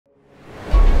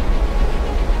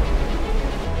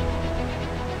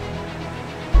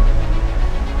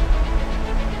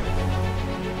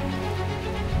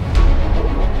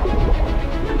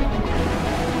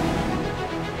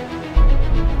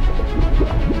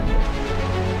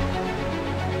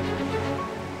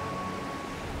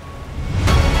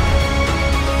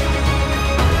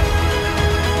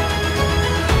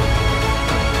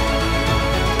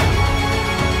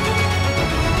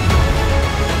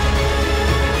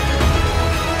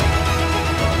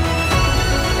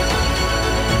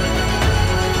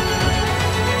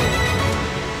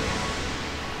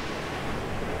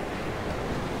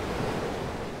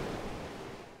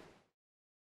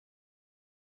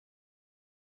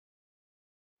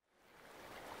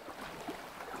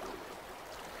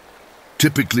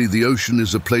Typically, the ocean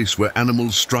is a place where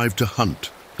animals strive to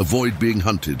hunt, avoid being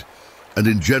hunted, and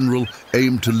in general,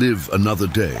 aim to live another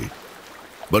day.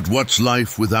 But what's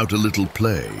life without a little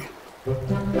play?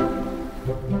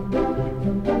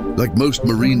 Like most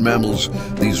marine mammals,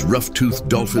 these rough-toothed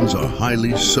dolphins are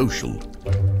highly social.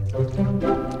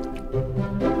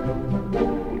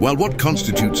 While what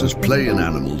constitutes as play in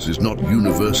animals is not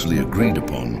universally agreed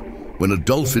upon, when a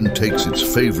dolphin takes its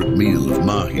favorite meal of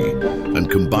mahi and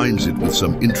combines it with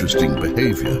some interesting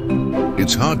behavior,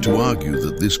 it's hard to argue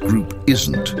that this group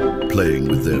isn't playing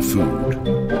with their food.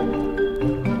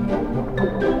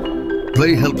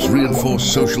 Play helps reinforce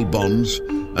social bonds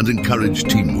and encourage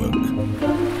teamwork.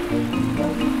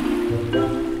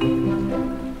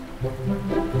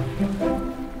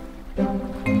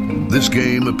 This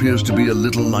game appears to be a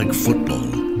little like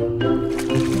football.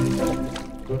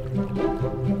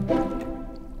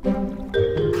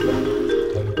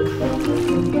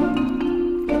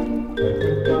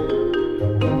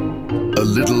 A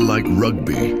little like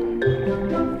rugby.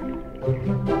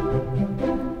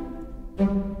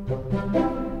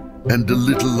 And a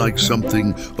little like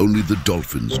something only the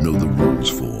dolphins know the rules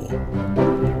for.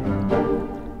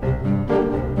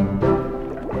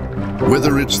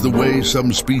 Whether it's the way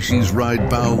some species ride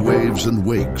bow waves and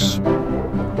wakes,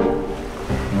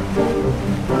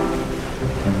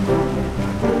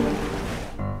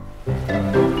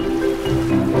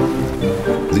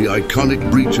 the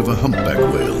iconic breach of a humpback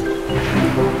whale,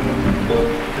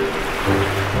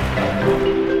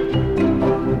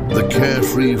 the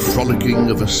carefree frolicking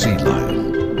of a sea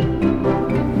lion,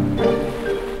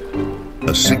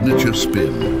 a signature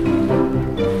spin,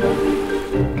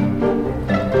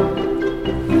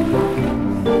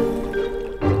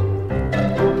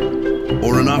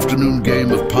 or an afternoon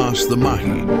game of pass the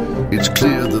mahi, it's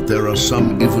clear that there are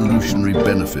some evolutionary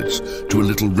benefits to a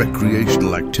little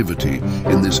recreational activity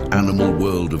in this animal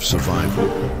world of survival.